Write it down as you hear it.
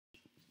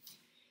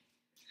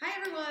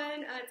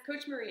everyone, it's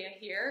Coach Maria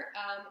here.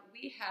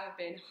 We have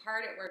been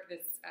hard at work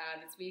this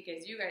week,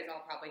 as you guys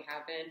all probably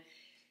have been,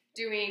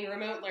 doing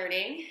remote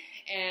learning.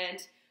 And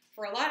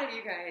for a lot of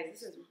you guys,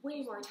 this is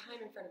way more time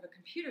in front of a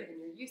computer than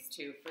you're used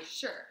to, for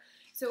sure.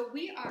 So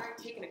we are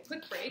taking a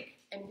quick break,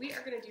 and we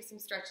are going to do some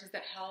stretches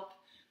that help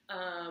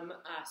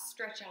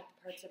stretch out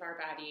the parts of our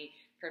body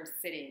from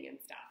sitting and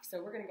stuff.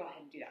 So we're going to go ahead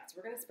and do that. So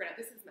we're going to spread out.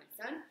 This is my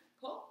son,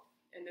 Cole,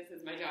 and this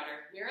is my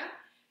daughter, Mira.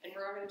 And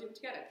we're all going to do it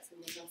together. So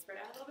we're going to spread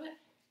out a little bit.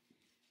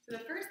 So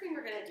the first thing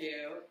we're going to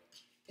do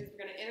is we're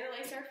going to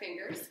interlace our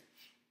fingers.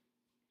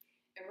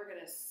 And we're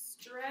going to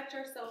stretch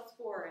ourselves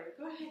forward.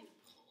 Go ahead and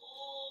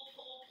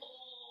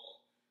pull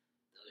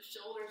those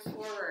shoulders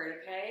forward,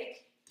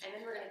 okay? And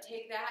then we're going to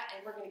take that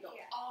and we're going to go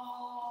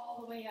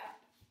all the way up.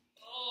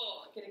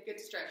 Oh, get a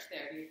good stretch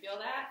there. Do you feel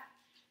that?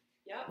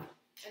 Yep.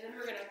 And then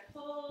we're going to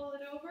pull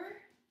it over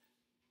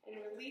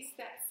and release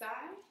that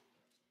side.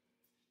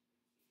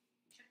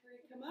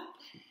 Come up,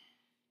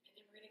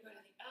 and then we're going to go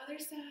to the other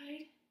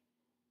side,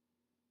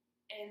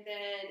 and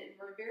then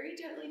we're very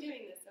gently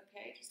doing this,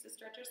 okay, just to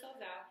stretch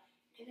ourselves out,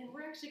 and then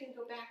we're actually going to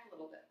go back a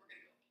little bit. We're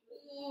going to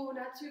go,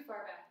 not too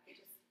far back, okay,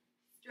 just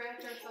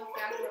stretch ourselves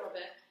back a little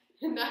bit,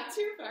 not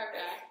too far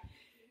back,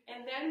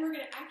 and then we're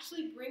going to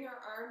actually bring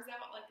our arms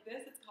out like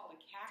this. It's called a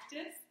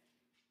cactus.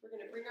 We're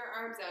going to bring our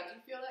arms out.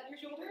 Do you feel that in your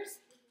shoulders?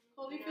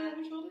 Cole, do you feel that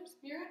in your shoulders?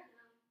 Mira?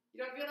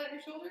 You don't feel that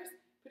in your shoulders?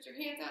 Put your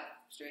hands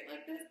out straight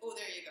like this. Oh,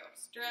 there you go.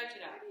 Stretch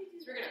it out.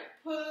 So we're going to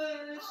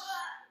push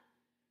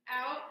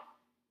out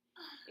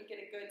and get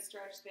a good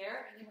stretch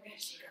there. And then we're going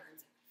to shake our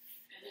arms out.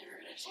 And then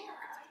we're going to shake our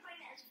arms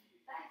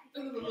out.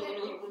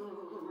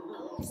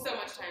 Ooh, so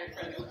much time in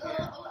front of you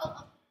here.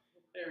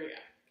 There we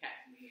go.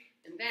 Okay.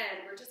 And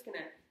then we're just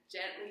going to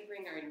gently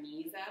bring our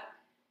knees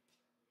up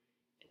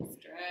and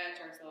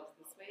stretch ourselves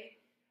this way.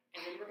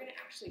 And then we're going to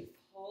actually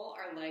pull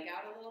our leg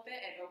out a little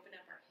bit and open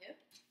up our hip.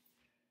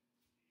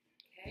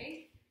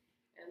 Okay,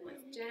 and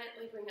let's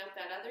gently bring up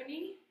that other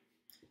knee,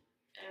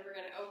 and we're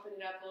going to open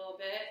it up a little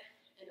bit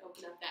and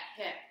open up that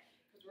hip,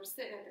 because we're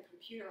sitting at the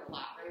computer a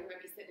lot, right? We might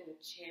be sitting in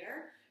a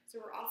chair,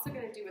 so we're also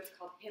going to do what's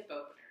called hip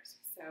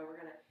openers. So we're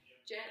going to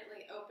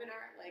gently open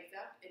our legs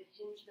up and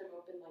hinge them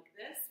open like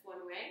this,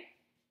 one way,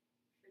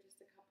 for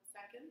just a couple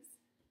seconds,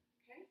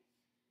 okay?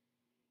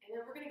 And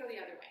then we're going to go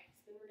the other way,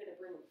 so then we're going to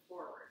bring them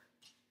forward,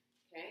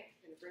 okay?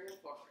 We're going to bring them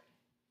forward.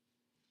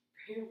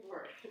 Bring them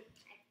forward.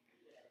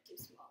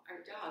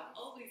 Our dog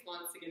always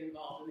wants to get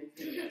involved in these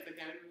videos. Okay,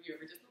 I'm going to move you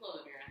over just a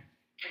little bit, Mira.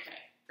 Okay,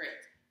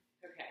 great.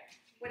 Okay,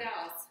 what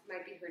else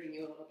might be hurting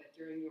you a little bit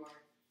during your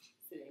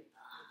sitting?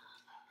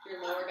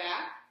 Your lower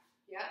back?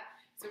 Yeah.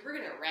 So we're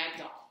going to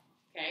ragdoll.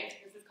 Okay,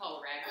 this is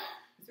called a ragdoll.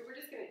 So we're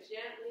just going to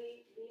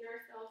gently lean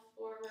ourselves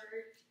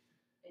forward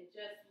and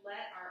just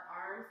let our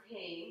arms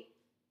hang.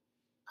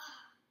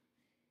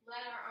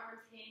 Let our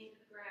arms hang to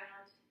the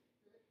ground.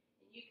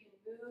 And you can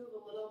move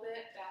a little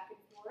bit back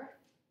and forth.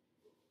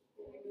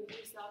 Move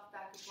yourself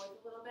back and forth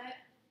a little bit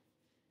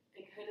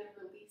and kind of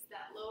release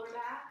that lower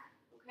back,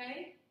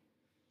 okay?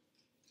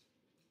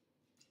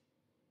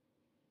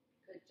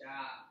 Good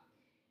job.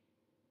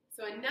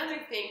 So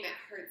another thing that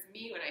hurts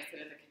me when I sit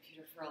at the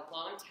computer for a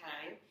long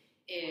time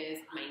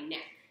is my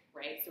neck,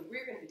 right? So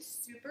we're going to be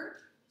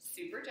super,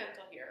 super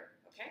gentle here,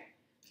 okay?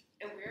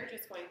 And we're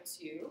just going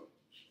to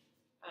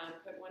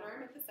put one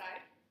arm at the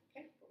side,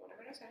 okay? Put one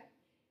arm at our side.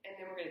 And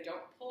then we're going to,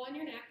 don't pull on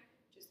your neck,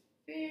 just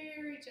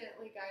very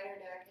gently guide our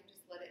neck and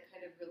just let it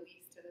kind of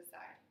release to the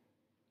side,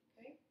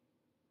 okay?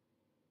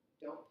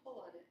 Don't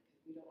pull on it because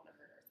we don't want to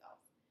hurt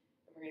ourselves.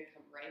 And we're going to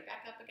come right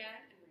back up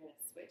again, and we're going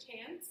to switch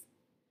hands,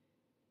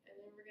 and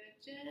then we're going to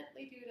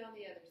gently do it on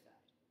the other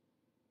side.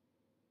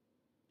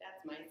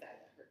 That's my side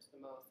that hurts the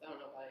most. I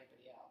don't know about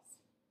anybody else.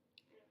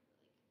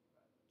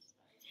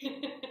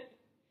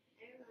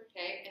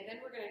 Okay, and then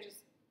we're going to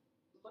just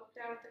look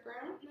down at the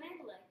ground. My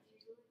legs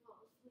usually fall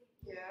asleep.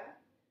 Yeah.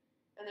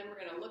 And then we're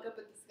going to look up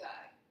at the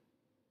sky.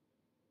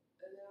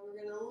 And then we're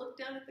going to look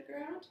down at the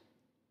ground.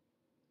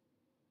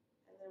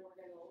 And then we're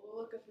going to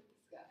look up at the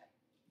sky.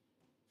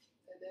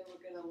 And then we're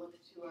going to look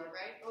to our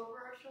right over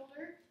our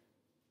shoulder.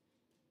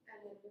 And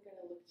then we're going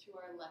to look to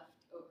our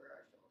left over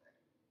our shoulder.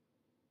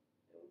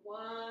 And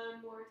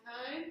one more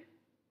time.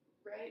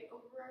 Right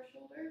over our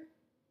shoulder.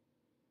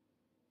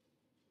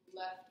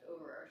 Left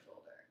over our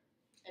shoulder.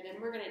 And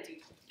then we're going to do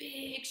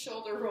big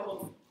shoulder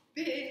rolls.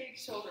 Big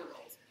shoulder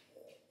rolls.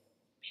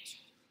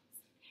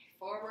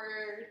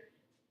 Forward,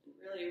 and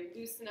really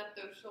loosen up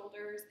those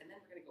shoulders, and then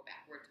we're going to go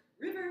backward.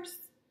 Reverse,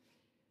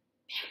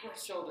 backward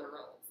shoulder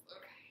rolls.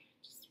 Okay,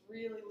 just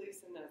really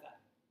loosen those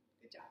up.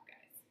 Good job,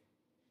 guys.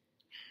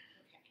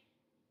 Okay.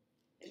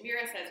 And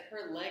Mira says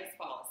her legs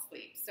fall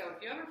asleep. So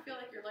if you ever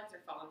feel like your legs are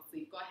falling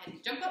asleep, go ahead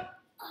and jump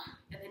up,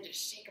 and then just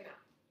shake them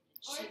out.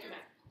 Shake them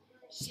out.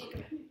 Shake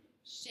them out.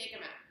 Shake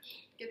them out.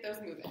 Get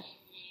those moving.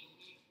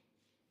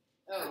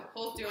 Oh,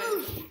 Cole's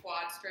doing some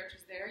quad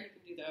stretches there. You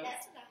can do those.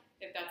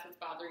 If that's what's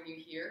bothering you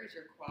here is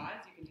your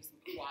quads, you can do some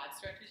quad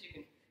stretches. You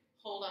can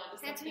hold on to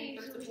something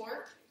for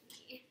support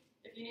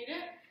if you need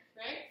it,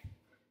 right?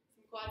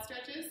 Some quad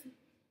stretches.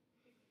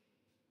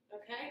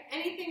 Okay.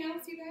 Anything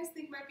else you guys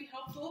think might be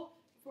helpful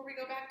before we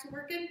go back to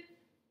working?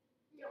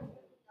 No,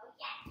 not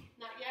yet.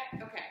 Not yet?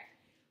 Okay.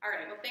 All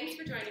right. Well, thanks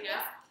for joining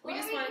us. We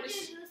just wanted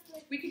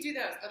to. We could do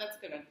those. Oh, that's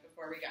a good one.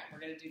 Before we go,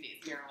 we're going to do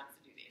these. Mira wants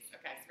to do these.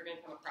 Okay, so we're going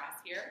to come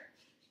across here.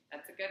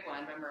 That's a good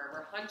one. Remember,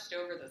 we're hunched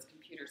over those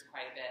computers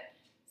quite a bit.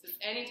 So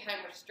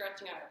anytime we're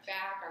stretching out our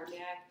back, our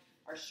neck,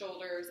 our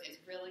shoulders,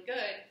 it's really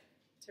good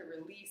to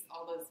release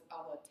all the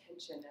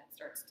tension that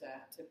starts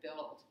to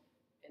build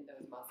in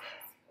those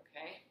muscles.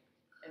 Okay,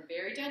 and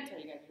very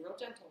gentle. You got to be real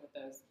gentle with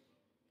those.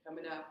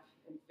 Coming up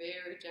and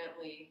very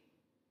gently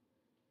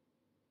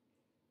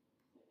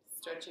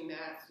stretching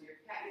that. So you're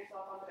patting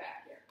yourself on the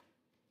back here.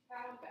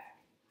 Pat on the back.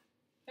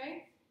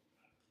 Okay?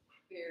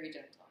 Very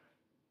gentle.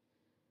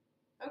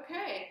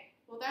 Okay.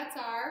 Well, that's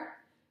our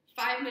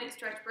 5-minute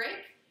stretch break.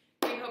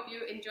 We hope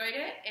you enjoyed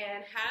it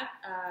and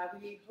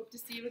we hope to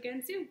see you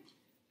again soon.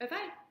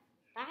 Bye-bye.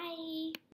 Bye.